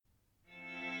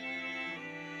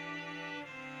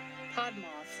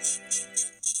Podmoth.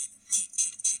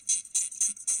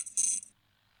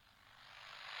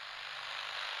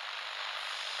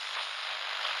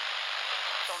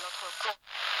 Dans notre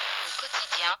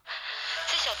quotidien,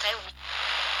 c'est sur Terre.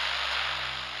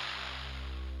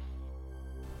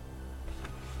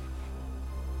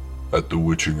 At the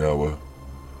witching hour,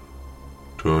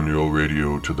 turn your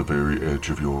radio to the very edge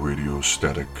of your radio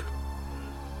static,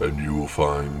 and you will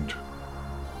find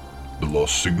the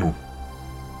lost signal.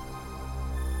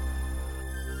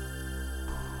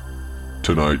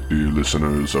 Tonight, dear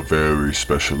listeners, a very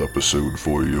special episode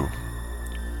for you.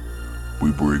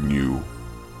 We bring you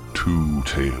two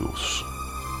tales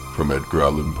from Edgar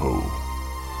Allan Poe,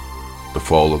 The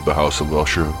Fall of the House of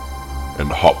Usher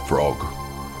and Hop Frog,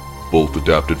 both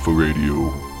adapted for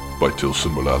radio by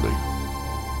Tilson Mullally.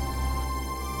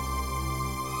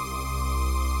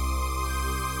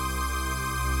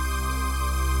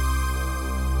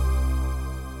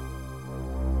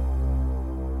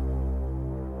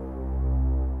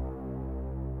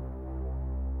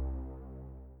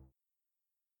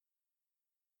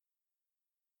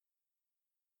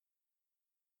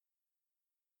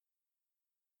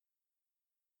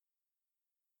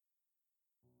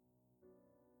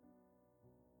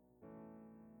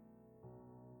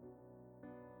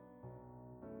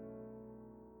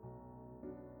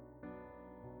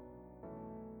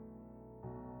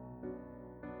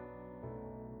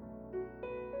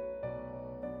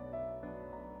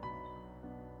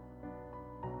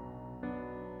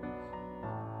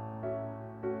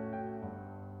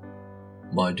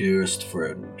 My dearest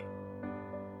friend,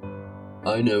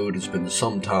 I know it has been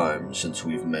some time since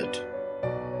we've met,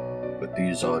 but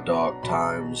these are dark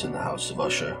times in the House of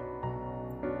Usher.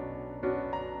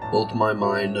 Both my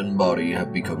mind and body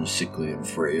have become sickly and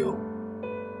frail.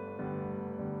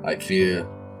 I fear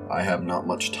I have not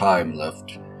much time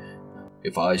left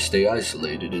if I stay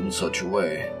isolated in such a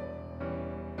way.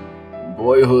 In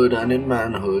boyhood and in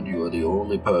manhood, you are the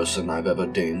only person I've ever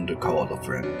deigned to call a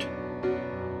friend.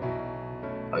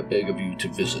 I beg of you to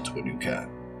visit when you can.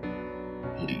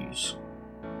 Please.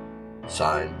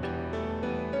 Signed,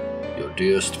 your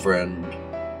dearest friend,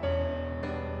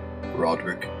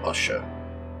 Roderick Usher.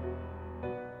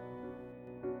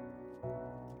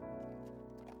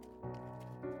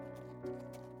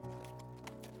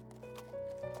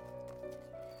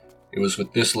 It was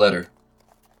with this letter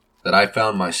that I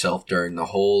found myself during the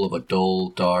whole of a dull,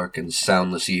 dark, and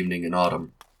soundless evening in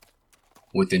autumn,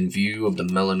 within view of the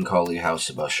melancholy House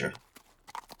of Usher.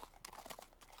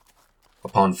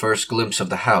 Upon first glimpse of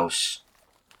the house,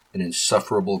 an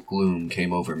insufferable gloom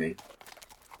came over me,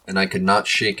 and I could not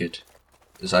shake it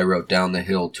as I rode down the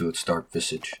hill to its dark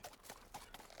visage.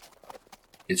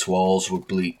 Its walls were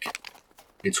bleak,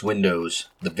 its windows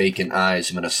the vacant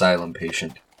eyes of an asylum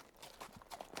patient.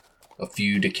 A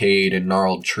few decayed and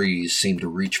gnarled trees seemed to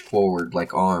reach forward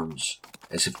like arms,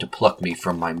 as if to pluck me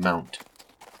from my mount.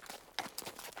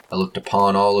 I looked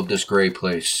upon all of this gray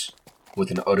place with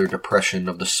an utter depression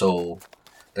of the soul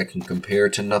that can compare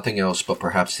to nothing else but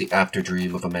perhaps the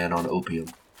after-dream of a man on opium.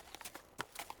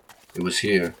 It was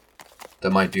here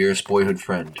that my dearest boyhood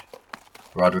friend,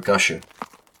 Roderick Usher,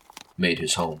 made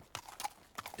his home.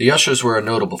 The Ushers were a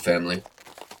notable family,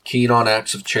 keen on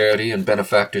acts of charity and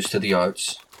benefactors to the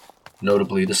arts,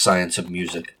 notably the science of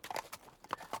music.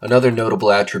 Another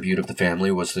notable attribute of the family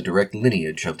was the direct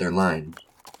lineage of their line.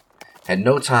 At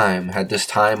no time had this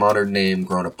time-honored name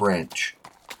grown a branch,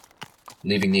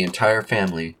 leaving the entire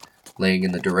family laying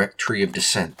in the direct tree of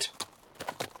descent.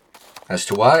 As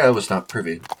to why, I was not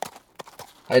privy.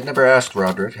 I had never asked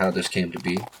Roderick how this came to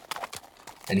be,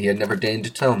 and he had never deigned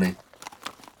to tell me.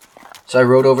 As I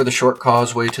rode over the short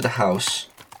causeway to the house,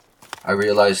 I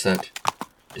realized that,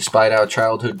 despite our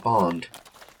childhood bond,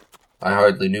 I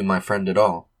hardly knew my friend at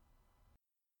all.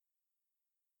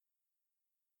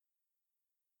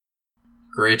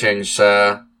 Greetings,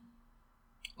 sir.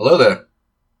 Hello there.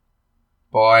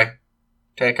 Boy,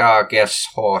 take our guest's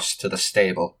horse to the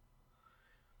stable.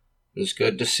 It is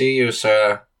good to see you,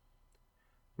 sir.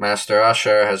 Master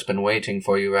Usher has been waiting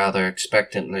for you rather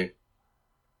expectantly.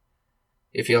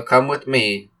 If you'll come with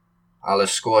me, I'll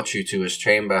escort you to his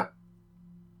chamber.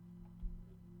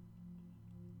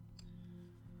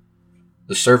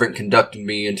 The servant conducted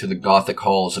me into the Gothic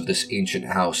halls of this ancient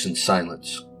house in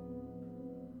silence.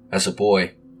 As a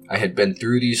boy, I had been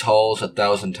through these halls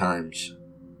 1,000 times,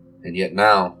 and yet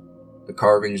now, the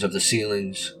carvings of the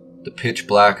ceilings, the pitch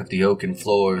black of the oaken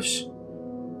floors,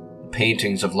 the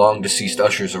paintings of long-deceased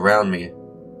ushers around me,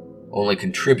 only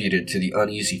contributed to the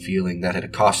uneasy feeling that had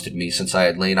accosted me since I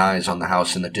had laid eyes on the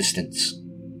house in the distance.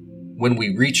 When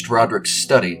we reached Roderick's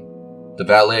study, The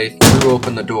valet threw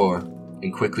open the door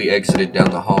and quickly exited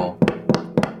down the hall,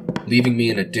 leaving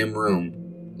me in a dim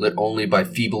room, lit only by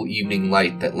feeble evening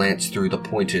light that lanced through the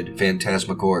pointed,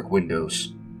 phantasmagoric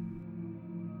windows.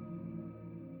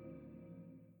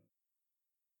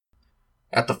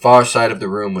 At the far side of the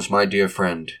room was my dear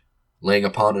friend, laying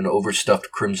upon an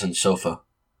overstuffed crimson sofa.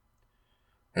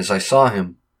 As I saw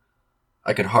him,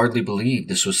 I could hardly believe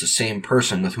this was the same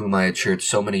person with whom I had shared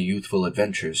so many youthful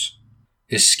adventures.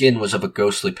 His skin was of a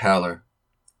ghostly pallor,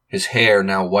 his hair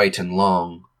now white and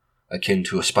long, akin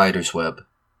to a spider's web.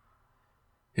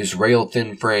 His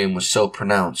rail-thin frame was so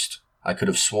pronounced, I could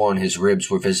have sworn his ribs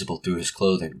were visible through his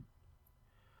clothing.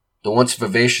 The once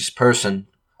vivacious person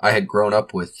I had grown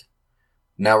up with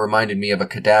now reminded me of a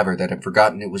cadaver that had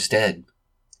forgotten it was dead.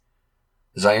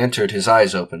 As I entered, his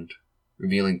eyes opened,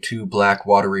 revealing 2 black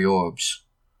watery orbs,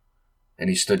 and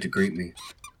he stood to greet me.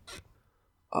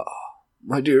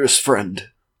 My dearest friend,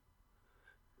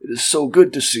 it is so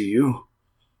good to see you.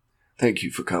 Thank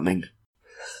you for coming.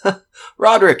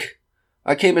 Roderick!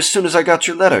 I came as soon as I got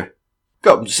your letter.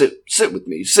 Come, sit with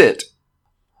me, sit.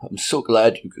 I'm so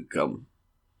glad you could come.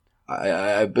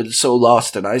 I've been so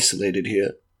lost and isolated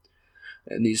here,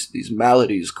 and these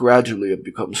maladies gradually have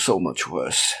become so much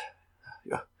worse.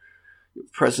 Your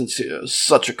presence here is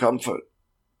such a comfort.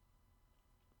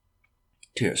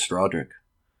 Dearest Roderick,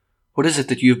 what is it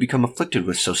that you have become afflicted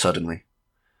with so suddenly?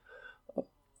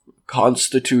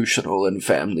 Constitutional and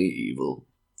family evil.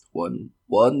 One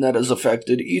that has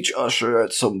affected each Usher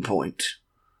at some point.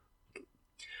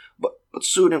 But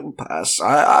soon it will pass.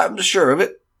 I'm sure of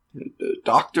it. The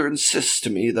doctor insists to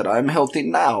me that I'm healthy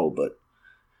now, but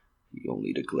he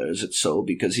only declares it so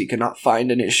because he cannot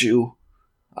find an issue.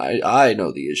 I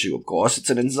know the issue, of course. It's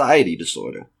an anxiety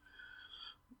disorder.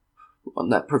 One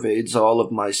that pervades all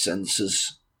of my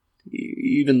senses.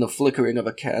 Even the flickering of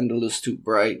a candle is too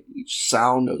bright. Each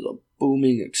sound is a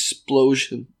booming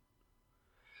explosion.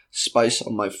 Spice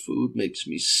on my food makes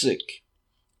me sick.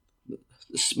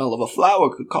 The smell of a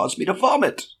flower could cause me to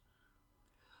vomit.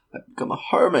 I've become a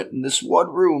hermit in this one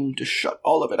room to shut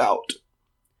all of it out.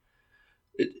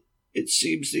 It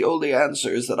seems the only answer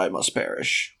is that I must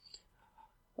perish.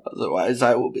 Otherwise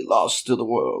I will be lost to the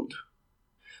world.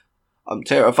 I'm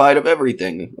terrified of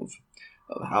everything, of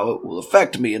how it will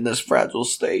affect me in this fragile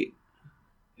state.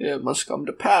 It must come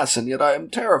to pass, and yet I am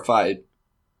terrified.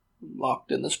 I'm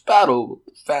locked in this battle with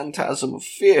the phantasm of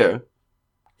fear.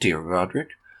 Dear Roderick,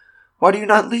 why do you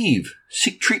not leave?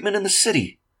 Seek treatment in the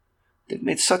city. They've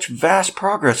made such vast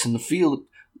progress in the field.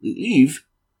 Leave?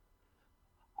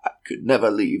 I could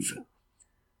never leave.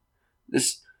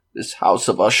 This house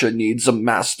of Usher needs a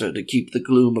master to keep the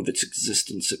gloom of its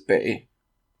existence at bay.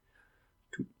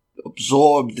 To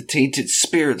absorb the tainted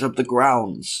spirit of the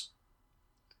grounds.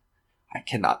 I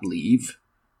cannot leave.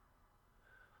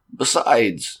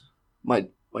 Besides, my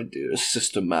dearest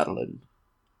sister Madeline,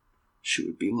 she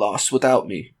would be lost without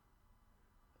me.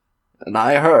 And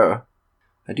I her.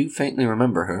 I do faintly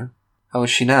remember her. How is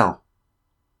she now?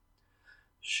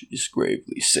 She is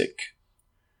gravely sick.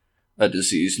 A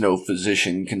disease no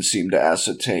physician can seem to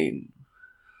ascertain.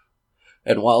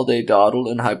 And while they dawdle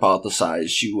and hypothesize,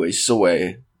 she wastes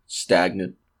away,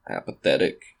 stagnant,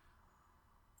 apathetic.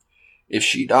 If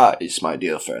she dies, my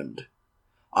dear friend,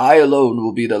 I alone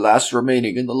will be the last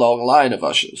remaining in the long line of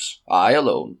Ushers. I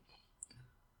alone.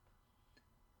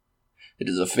 It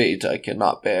is a fate I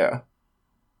cannot bear.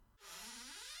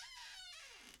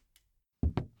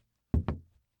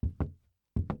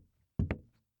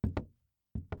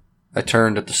 I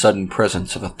turned at the sudden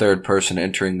presence of a third person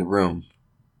entering the room,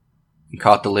 and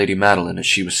caught the Lady Madeline as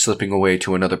she was slipping away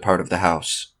to another part of the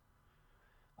house.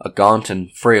 A gaunt and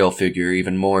frail figure,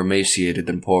 even more emaciated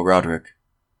than poor Roderick.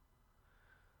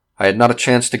 I had not a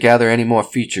chance to gather any more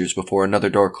features before another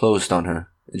door closed on her,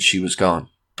 and she was gone.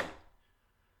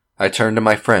 I turned to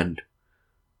my friend,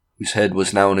 whose head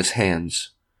was now in his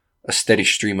hands, a steady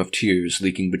stream of tears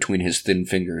leaking between his thin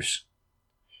fingers.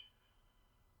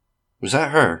 Was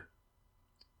that her?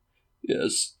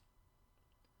 Yes.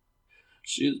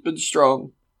 She has been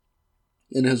strong,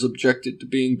 and has objected to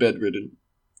being bedridden.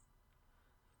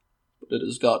 But it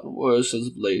has gotten worse as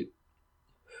of late.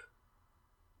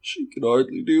 She can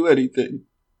hardly do anything.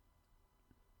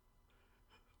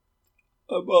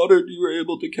 I'm honored you were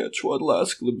able to catch one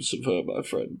last glimpse of her, my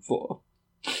friend, for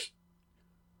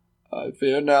I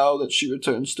fear now that she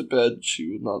returns to bed, she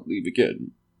will not leave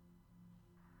again.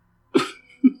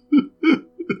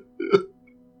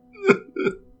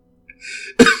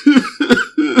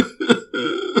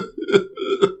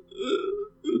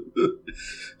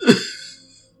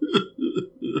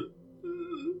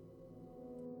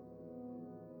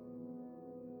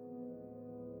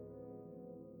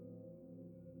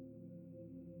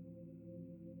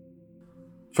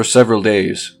 For several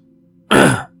days,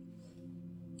 the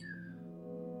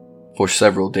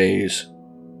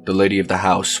lady of the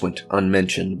house went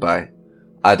unmentioned by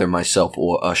either myself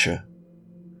or Usher.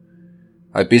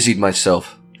 I busied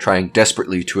myself trying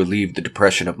desperately to relieve the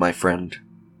depression of my friend.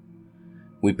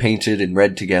 We painted and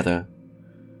read together,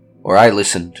 or I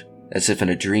listened, as if in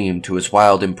a dream, to his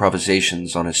wild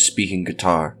improvisations on his speaking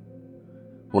guitar,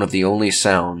 one of the only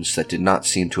sounds that did not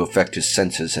seem to affect his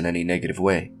senses in any negative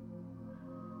way.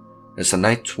 As the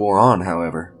nights wore on,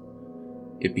 however,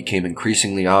 it became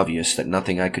increasingly obvious that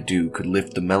nothing I could do could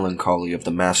lift the melancholy of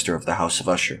the master of the House of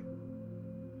Usher.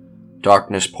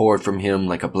 Darkness poured from him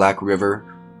like a black river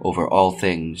over all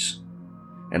things,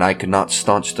 and I could not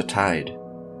staunch the tide.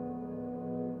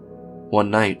 One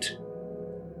night,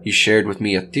 he shared with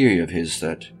me a theory of his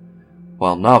that,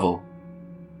 while novel,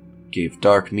 gave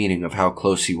dark meaning of how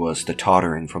close he was to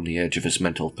tottering from the edge of his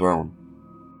mental throne.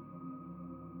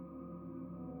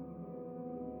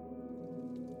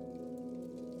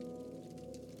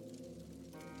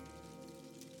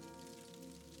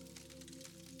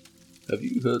 Have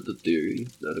you heard the theory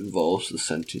that involves the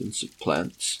sentience of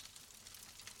plants?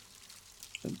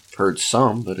 I've heard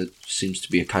some, but it seems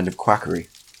to be a kind of quackery.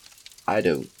 I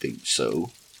don't think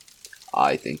so.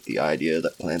 I think the idea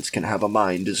that plants can have a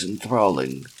mind is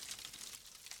enthralling.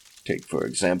 Take, for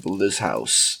example, this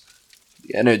house.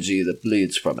 The energy that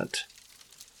bleeds from it.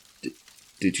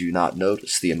 Did you not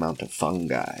notice the amount of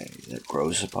fungi that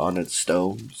grows upon its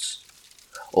stones?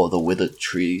 Or the withered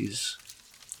trees?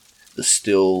 The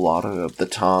still water of the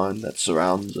tarn that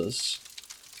surrounds us?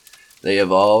 They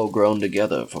have all grown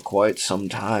together for quite some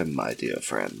time, my dear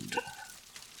friend.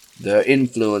 Their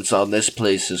influence on this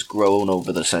place has grown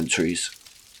over the centuries.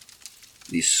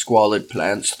 These squalid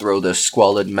plants throw their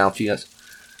squalid malfeasance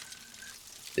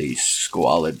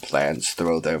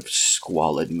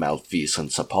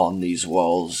upon these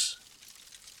walls.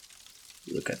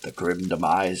 Look at the grim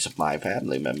demise of my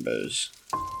family members.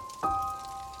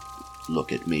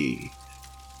 Look at me.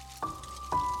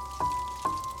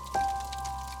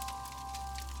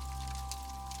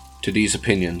 To these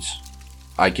opinions,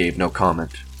 I gave no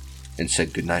comment and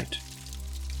said good night.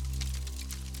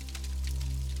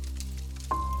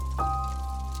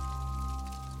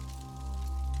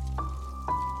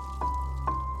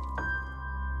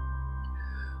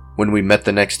 When we met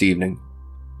the next evening,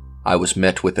 I was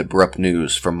met with abrupt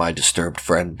news from my disturbed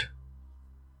friend.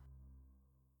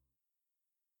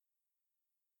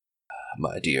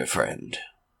 My dear friend,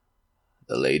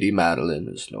 the Lady Madeline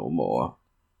is no more.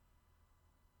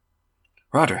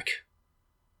 Roderick,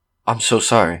 I'm so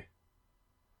sorry.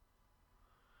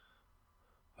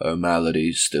 Her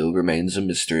malady still remains a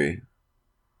mystery.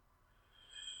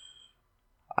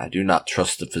 I do not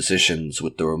trust the physicians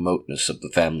with the remoteness of the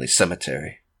family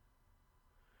cemetery.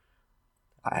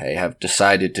 I have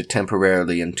decided to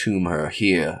temporarily entomb her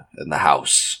here in the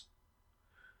house.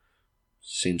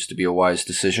 Seems to be a wise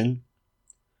decision.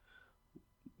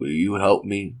 Will you help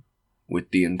me with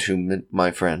the entombment,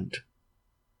 my friend?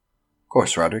 Of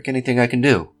course, Roderick, anything I can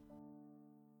do.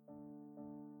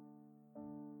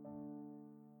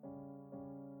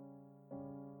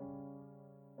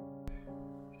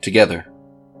 Together,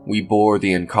 we bore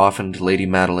the encoffined Lady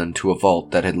Madeline to a vault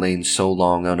that had lain so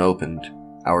long unopened,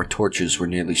 our torches were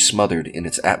nearly smothered in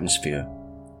its atmosphere.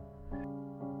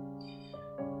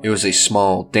 It was a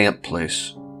small, damp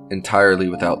place, entirely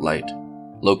without light,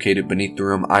 located beneath the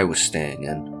room I was staying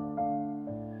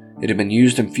in. It had been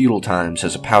used in feudal times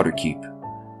as a powder keep,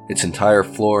 its entire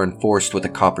floor enforced with a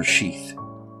copper sheath,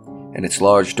 and its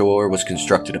large door was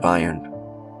constructed of iron.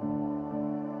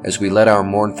 As we let our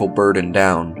mournful burden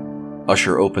down,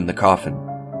 Usher opened the coffin,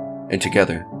 and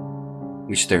together,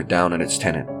 we stared down at its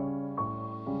tenant.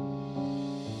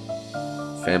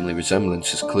 Family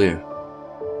resemblance is clear.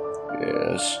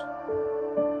 Yes.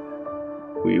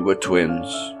 We were twins.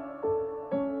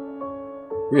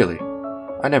 Really?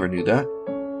 I never knew that.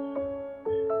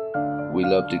 We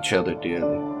loved each other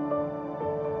dearly.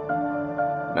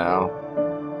 Now,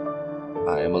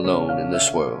 I am alone in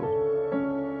this world.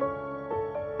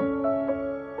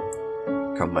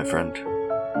 Come, my friend.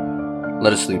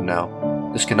 Let us leave now.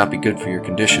 This cannot be good for your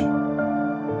condition.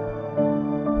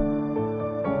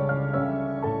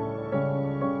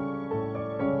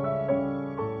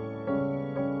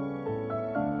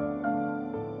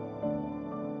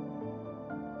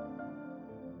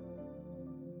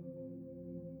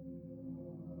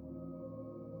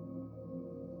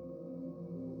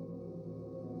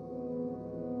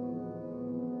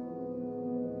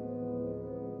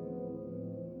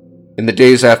 In the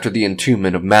days after the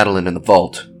entombment of Madeline in the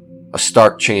vault, a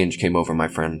stark change came over my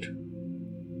friend.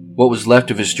 What was left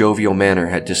of his jovial manner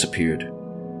had disappeared.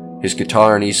 His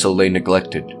guitar and easel lay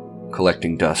neglected,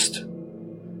 collecting dust.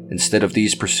 Instead of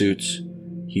these pursuits,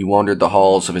 he wandered the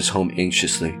halls of his home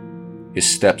anxiously, his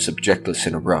steps objectless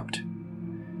and abrupt.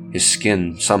 His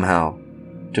skin, somehow,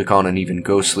 took on an even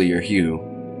ghostlier hue,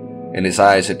 and his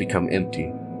eyes had become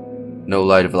empty, no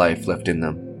light of life left in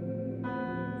them.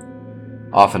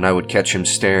 Often I would catch him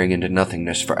staring into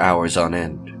nothingness for hours on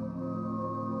end.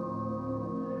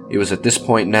 It was at this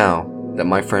point now that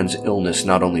my friend's illness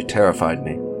not only terrified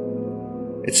me,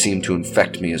 it seemed to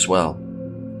infect me as well.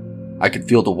 I could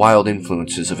feel the wild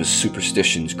influences of his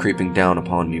superstitions creeping down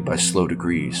upon me by slow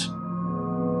degrees.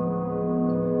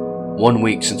 1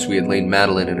 week since we had laid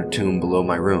Madeline in her tomb below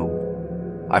my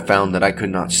room, I found that I could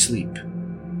not sleep.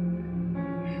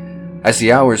 As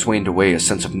the hours waned away, a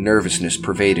sense of nervousness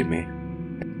pervaded me,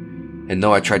 and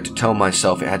though I tried to tell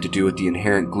myself it had to do with the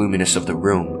inherent gloominess of the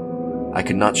room, I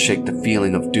could not shake the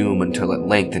feeling of doom until at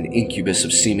length an incubus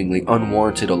of seemingly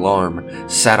unwarranted alarm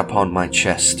sat upon my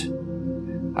chest.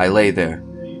 I lay there,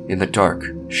 in the dark,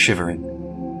 shivering,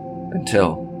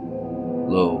 until,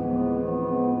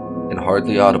 low, and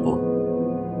hardly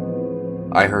audible,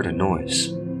 I heard a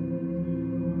noise.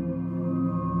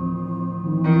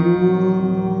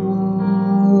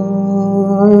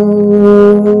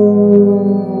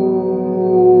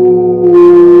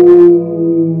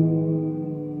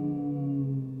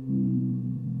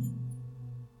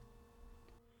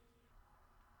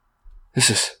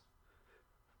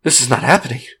 This is not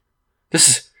happening.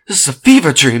 This is a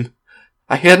fever dream.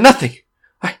 I hear nothing.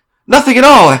 Nothing at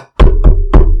all.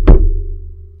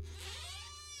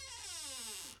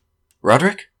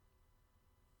 Roderick?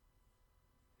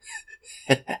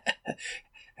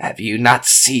 Have you not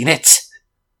seen it?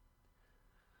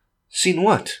 Seen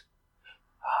what?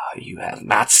 You have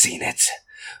not seen it.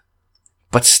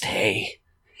 But stay.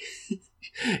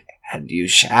 And you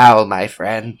shall, my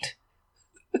friend.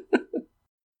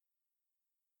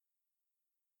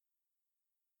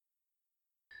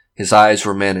 His eyes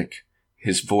were manic,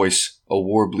 his voice a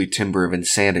warbly timbre of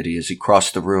insanity as he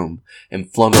crossed the room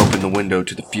and flung open the window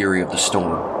to the fury of the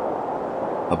storm.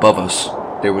 Above us,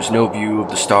 there was no view of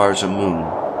the stars or moon,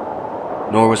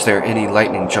 nor was there any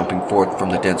lightning jumping forth from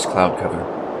the dense cloud cover.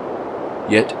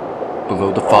 Yet,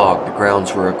 below the fog, the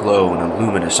grounds were aglow in a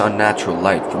luminous, unnatural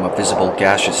light from a visible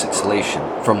gaseous exhalation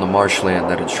from the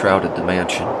marshland that had shrouded the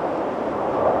mansion.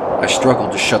 I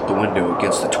struggled to shut the window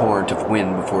against the torrent of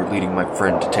wind before leading my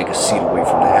friend to take a seat away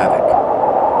from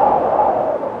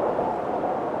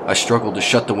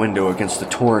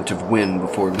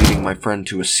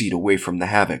the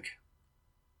havoc.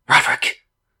 Roderick,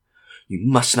 you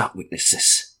must not witness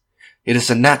this. It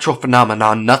is a natural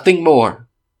phenomenon, nothing more.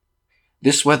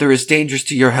 This weather is dangerous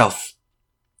to your health.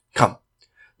 Come,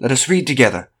 let us read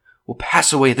together. We'll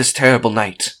pass away this terrible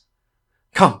night.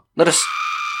 Come, let us...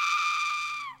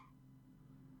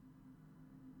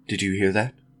 Did you hear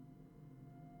that?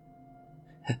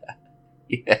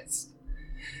 Yes.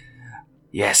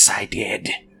 Yes, I did.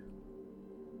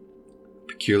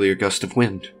 Peculiar gust of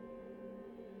wind.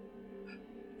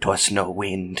 'Twas no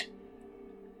wind.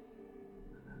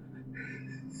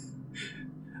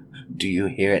 Do you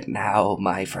hear it now,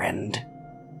 my friend?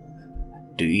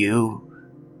 Do you?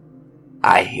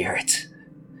 I hear it.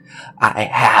 I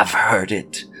have heard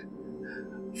it.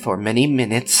 For many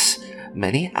minutes,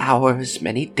 many hours,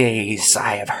 many days,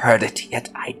 I have heard it, yet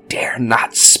I dare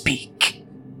not speak.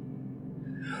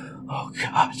 Oh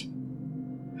God.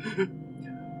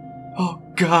 Oh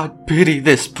God, pity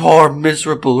this poor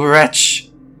miserable wretch.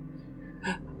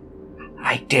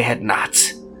 I dared not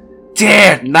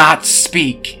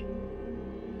speak.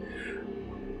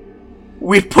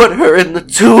 We put her in the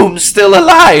tomb, still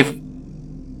alive.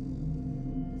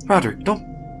 Roderick,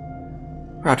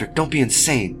 don't be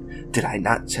insane. Did I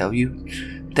not tell you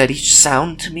that each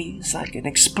sound to me is like an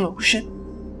explosion?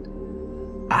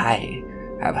 I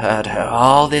have heard her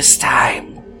all this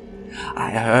time.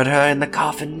 I heard her in the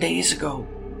coffin days ago,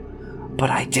 but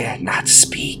I dared not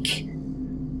speak.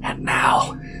 And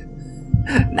now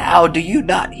do you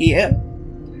not hear?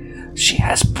 She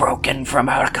has broken from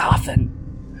her coffin,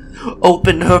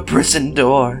 opened her prison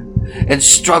door, and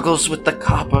struggles with the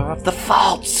copper of the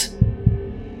vault.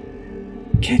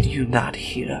 Can you not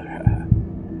hear her?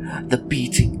 The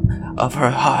beating of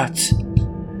her heart,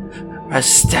 her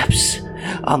steps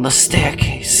on the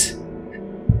staircase.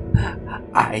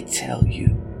 I tell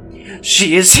you,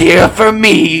 she is here for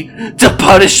me, to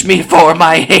punish me for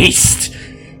my haste.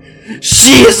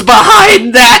 She is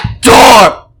behind that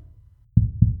door!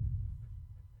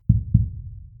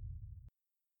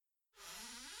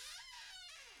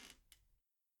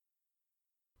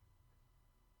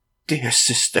 dear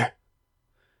sister.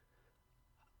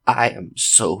 I am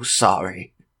so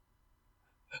sorry.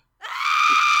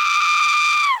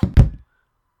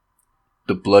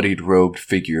 The bloodied-robed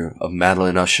figure of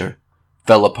Madeline Usher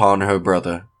fell upon her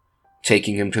brother,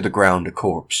 taking him to the ground a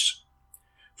corpse.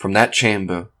 From that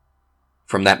chamber,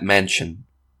 from that mansion,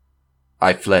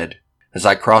 I fled. As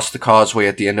I crossed the causeway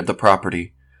at the end of the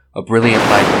property, a brilliant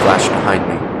light flashed behind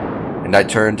me, and I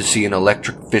turned to see an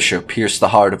electric fissure pierce the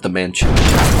heart of the mansion,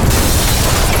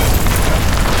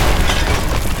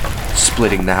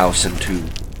 splitting the house in two.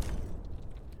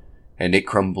 And it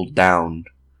crumbled down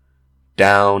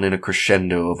in a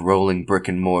crescendo of rolling brick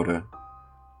and mortar,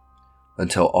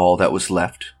 until all that was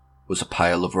left was a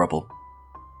pile of rubble,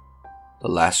 the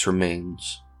last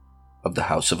remains of the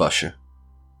House of Usher.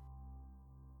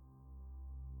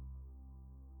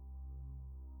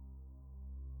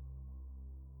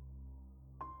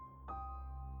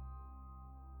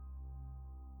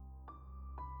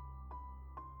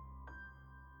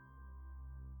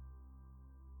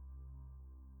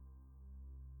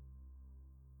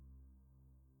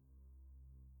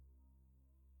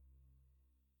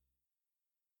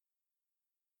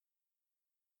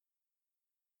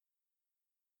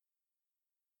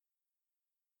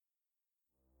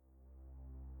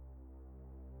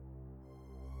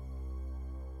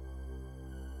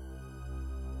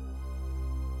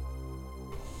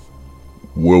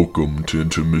 Welcome to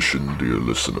Intermission, dear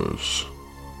listeners.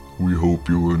 We hope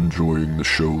you're enjoying the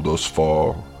show thus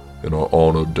far and are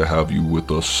honored to have you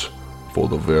with us for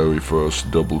the very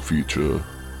first double feature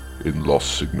in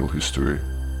Lost Signal history.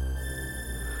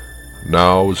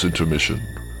 Now is intermission,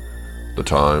 the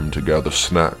time to gather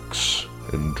snacks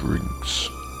and drinks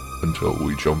until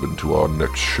we jump into our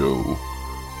next show,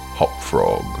 Hop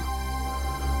Frog.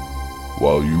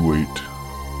 While you wait,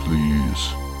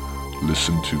 please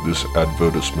listen to this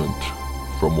advertisement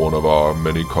from one of our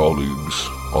many colleagues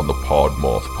on the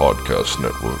Podmoth Podcast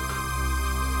Network.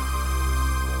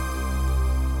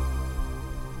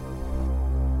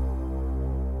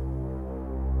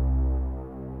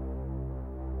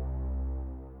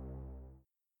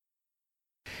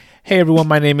 Hey everyone,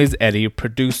 my name is Eddie,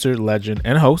 producer, legend,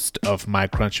 and host of My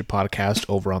Crunchy Podcast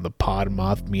over on the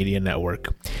Podmoth Media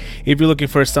Network. If you're looking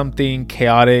for something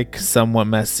chaotic, somewhat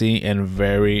messy, and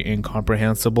very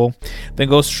incomprehensible, then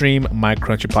go stream My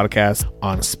Crunchy Podcast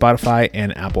on Spotify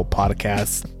and Apple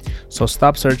Podcasts. So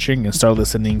stop searching and start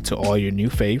listening to all your new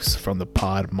faves from the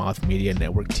Podmoth Media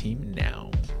Network team now.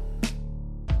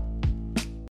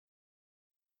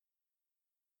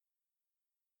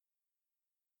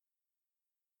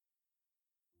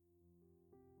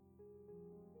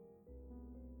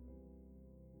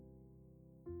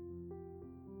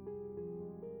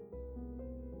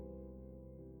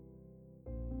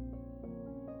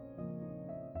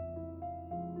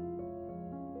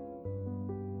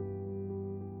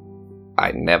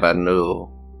 I never knew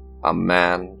a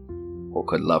man who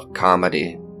could love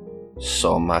comedy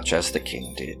so much as the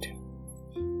king did.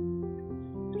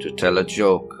 To tell a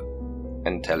joke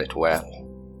and tell it well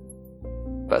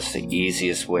was the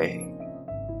easiest way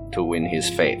to win his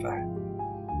favor.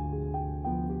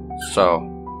 So,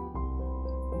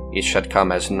 it should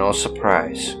come as no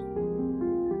surprise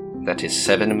that his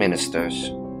 7 ministers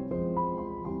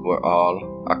were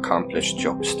all accomplished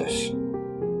jokesters.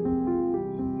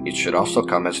 It should also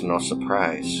come as no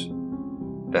surprise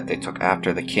that they took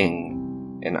after the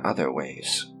king in other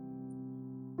ways,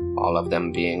 all of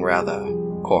them being rather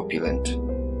corpulent,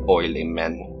 oily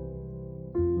men.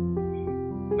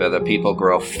 Whether people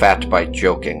grow fat by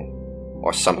joking,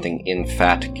 or something in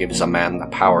fat gives a man the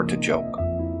power to joke,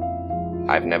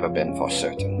 I've never been for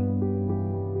certain.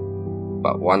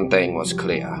 But one thing was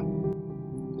clear: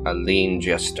 a lean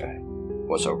jester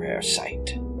was a rare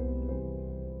sight.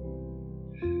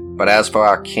 But as for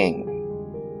our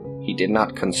king, he did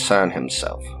not concern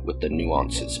himself with the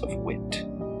nuances of wit.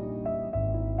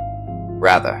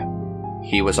 Rather,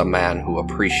 he was a man who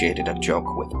appreciated a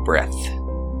joke with breadth.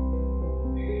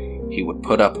 He would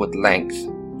put up with length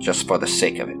just for the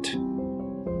sake of it.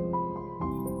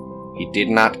 He did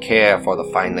not care for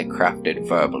the finely crafted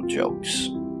verbal jokes.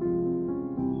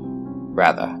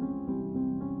 Rather,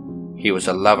 he was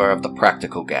a lover of the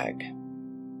practical gag.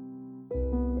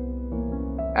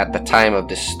 At the time of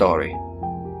this story,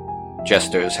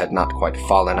 jesters had not quite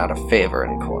fallen out of favor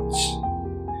in courts.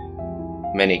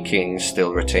 Many kings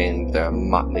still retained their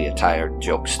motley attired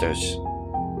jokesters,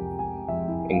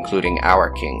 including our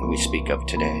king we speak of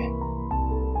today.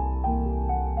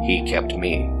 He kept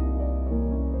me.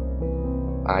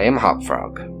 I am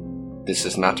Hopfrog. This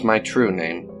is not my true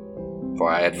name,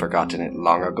 for I had forgotten it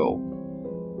long ago.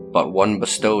 but one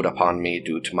bestowed upon me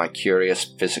due to my curious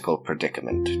physical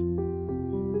predicament.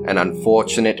 An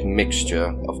unfortunate mixture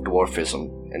of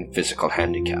dwarfism and physical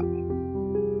handicap.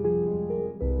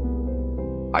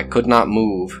 I could not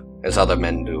move as other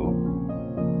men do.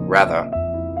 Rather,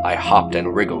 I hopped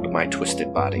and wriggled my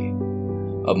twisted body,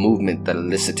 a movement that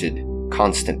elicited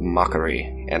constant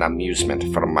mockery and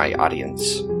amusement from my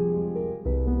audience.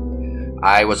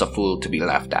 I was a fool to be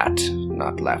laughed at,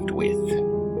 not laughed with.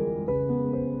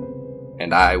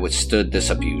 And I withstood this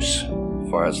abuse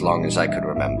for as long as I could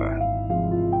remember.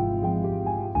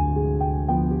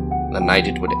 The night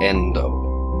it would end, though,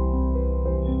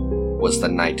 was the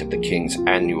night of the king's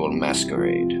annual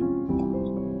masquerade.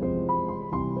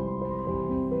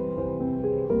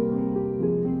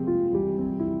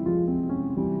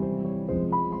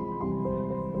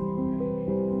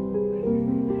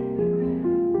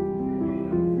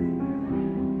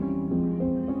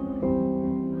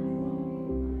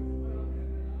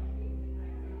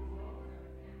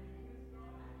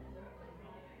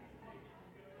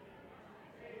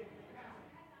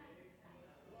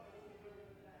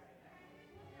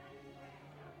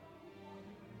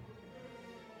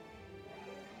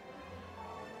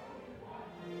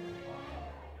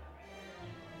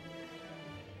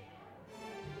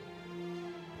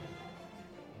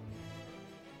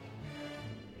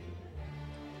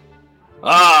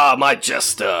 Ah, my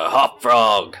jester,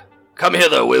 Hopfrog. Come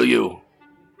hither, will you?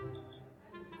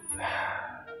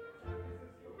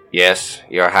 Yes,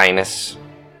 your highness.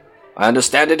 I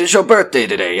understand it is your birthday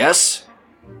today, yes?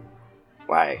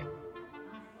 Why?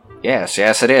 Yes,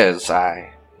 it is.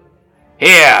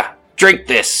 Here, drink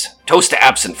this. Toast to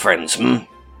absent friends,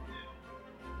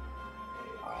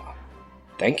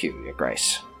 Thank you, your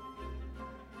grace.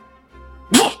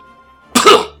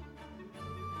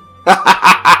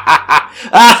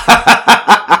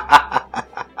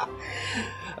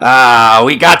 Ah,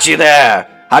 we got you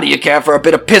there. How do you care for a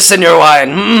bit of piss in your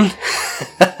wine,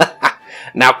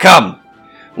 Now come.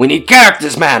 We need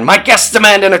characters, man. My guests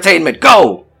demand entertainment.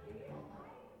 Go!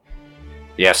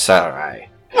 Yes, sir,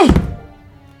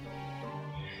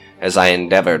 As I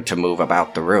endeavored to move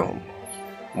about the room,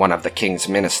 one of the king's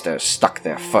ministers stuck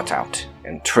their foot out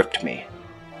and tripped me.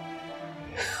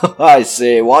 I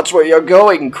say, watch where you're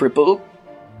going, cripple.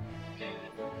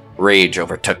 Rage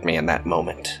overtook me in that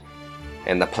moment,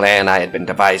 and the plan I had been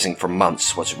devising for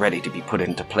months was ready to be put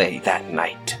into play that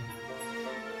night.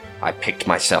 I picked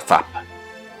myself up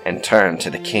and turned to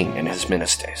the king and his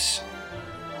ministers.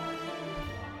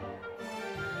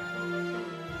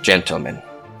 Gentlemen,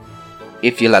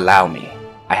 if you'll allow me,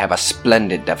 I have a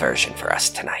splendid diversion for us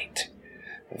tonight.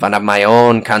 One of my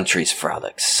own country's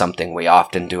frolics, something we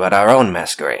often do at our own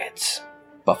masquerades.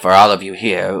 But for all of you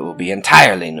here, it will be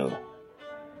entirely new.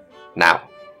 Now,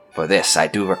 for this, I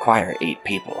do require 8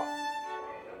 people.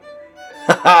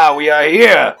 Ha! We are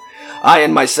here! I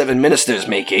and my 7 ministers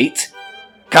make 8.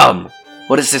 Come,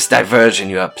 what is this diversion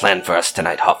you have planned for us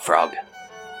tonight, Hopfrog?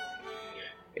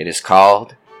 It is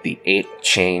called the 8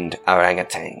 Chained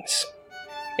Orangutans,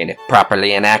 and if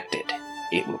properly enacted,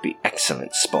 it will be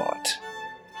excellent sport.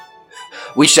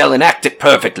 We shall enact it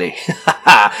perfectly.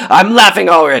 I'm laughing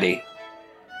already.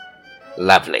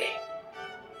 Lovely.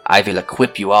 I will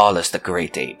equip you all as the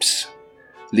great apes.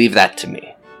 Leave that to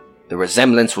me. The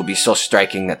resemblance will be so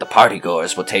striking that the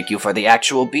partygoers will take you for the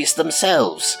actual beasts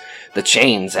themselves. The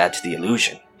chains add to the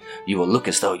illusion. You will look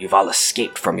as though you've all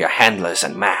escaped from your handlers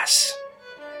en masse.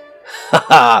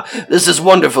 This is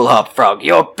wonderful, Hopfrog.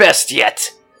 Your best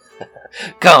yet.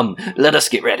 Come, let us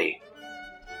get ready.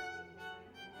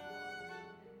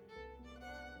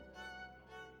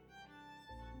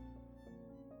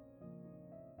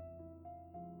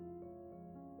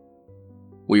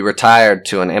 We retired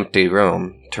to an empty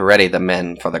room to ready the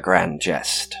men for the grand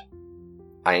jest.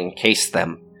 I encased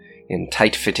them in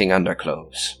tight-fitting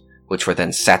underclothes, which were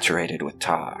then saturated with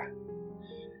tar.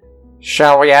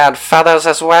 "Shall we add feathers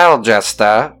as well,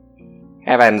 Jester?"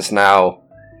 "Heavens, no.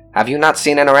 Have you not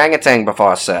seen an orangutan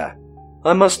before, sir?"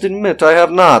 "I must admit I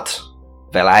have not."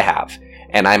 "Well, I have,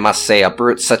 and I must say a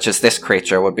brute such as this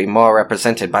creature would be more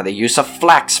represented by the use of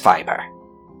flax fiber."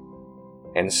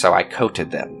 And so I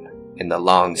coated them in the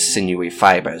long, sinewy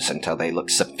fibers until they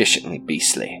looked sufficiently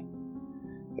beastly.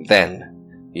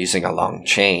 Then, using a long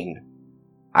chain,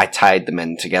 I tied the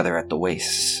men together at the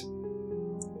waists.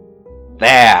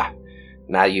 "There!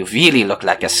 Now you really look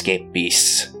like escaped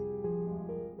beasts."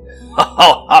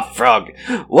 "Oh, Hopfrog,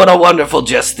 what a wonderful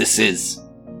jest this is!"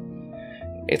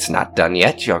 "It's not done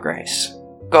yet, your grace.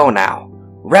 Go now.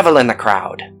 Revel in the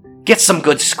crowd. Get some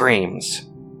good screams."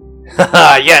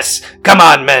 "Yes! Come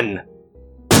on, men!"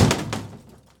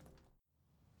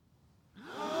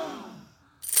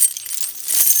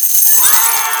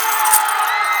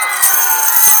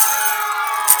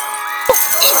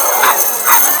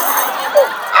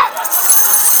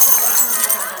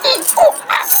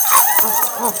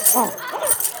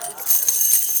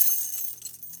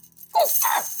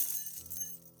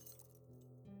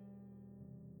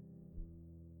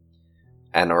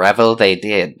 And revel they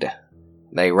did.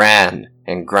 They ran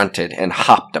and grunted and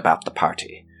hopped about the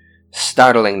party,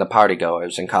 startling the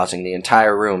partygoers and causing the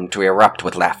entire room to erupt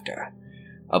with laughter.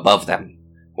 Above them,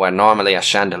 where normally a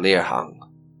chandelier hung,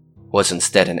 was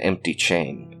instead an empty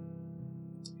chain.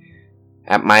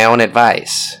 At my own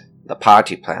advice, the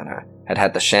party planner had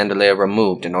had the chandelier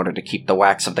removed in order to keep the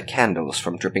wax of the candles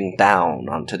from dripping down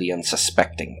onto the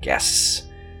unsuspecting guests.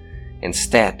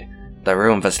 Instead, the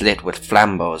room was lit with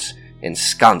flambeaux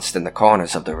ensconced in the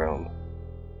corners of the room.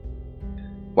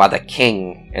 While the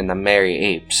king and the merry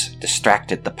apes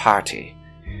distracted the party,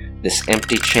 this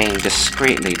empty chain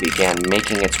discreetly began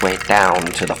making its way down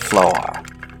to the floor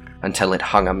until it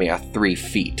hung a mere 3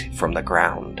 feet from the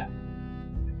ground.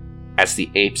 As the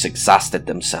apes exhausted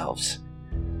themselves,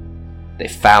 they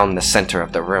found the center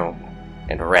of the room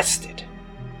and rested.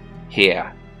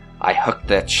 Here, I hooked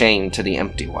the chain to the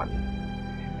empty one,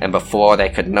 and before they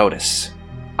could notice,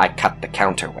 I cut the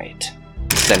counterweight,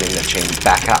 sending the chain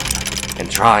back up and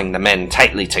drawing the men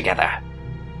tightly together.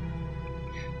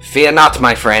 Fear not,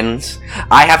 my friends.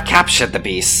 I have captured the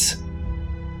beasts.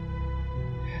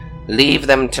 Leave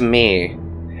them to me.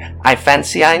 I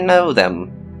fancy I know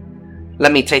them.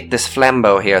 Let me take this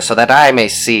flambeau here so that I may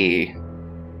see.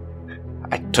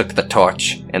 I took the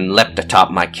torch and leapt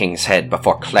atop my king's head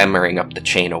before clambering up the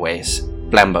chain-a-ways,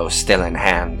 flambeau still in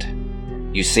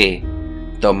hand. You see,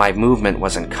 though my movement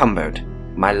was encumbered,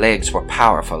 my legs were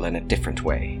powerful in a different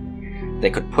way. They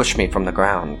could push me from the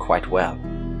ground quite well.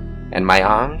 And my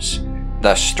arms?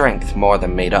 Their strength more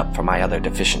than made up for my other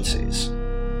deficiencies.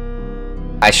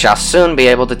 I shall soon be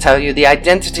able to tell you the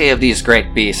identity of these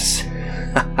great beasts.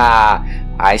 Ha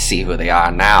ha! I see who they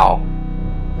are now.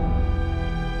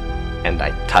 And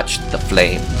I touched the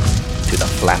flame to the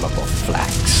flammable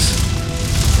flax.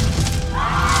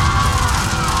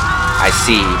 I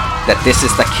see that this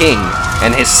is the king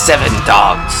and his 7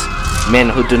 dogs, men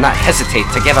who do not hesitate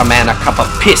to give a man a cup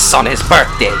of piss on his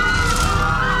birthday.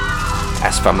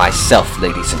 As for myself,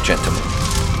 ladies and gentlemen,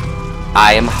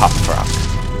 I am Hopfrog,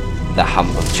 the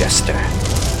humble jester,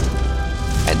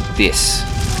 and this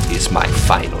is my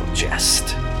final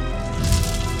jest.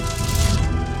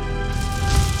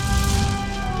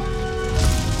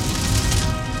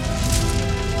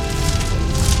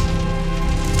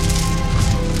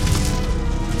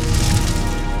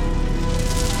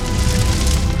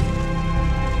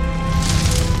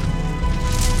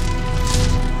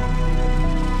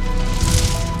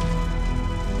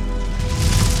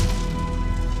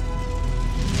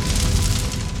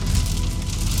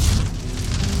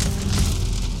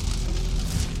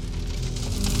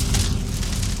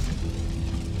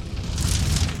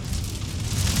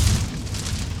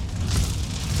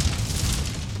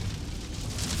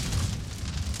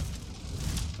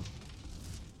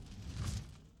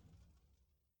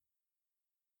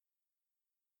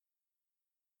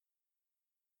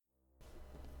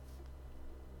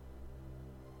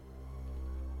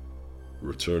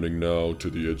 Returning now to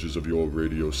the edges of your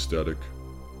radio static,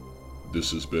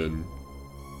 this has been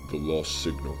The Lost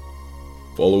Signal.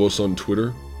 Follow us on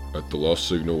Twitter at The Lost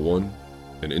Signal 1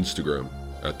 and Instagram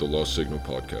at The Lost Signal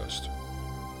Podcast.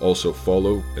 Also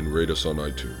follow and rate us on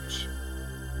iTunes.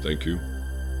 Thank you,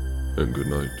 and good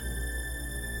night.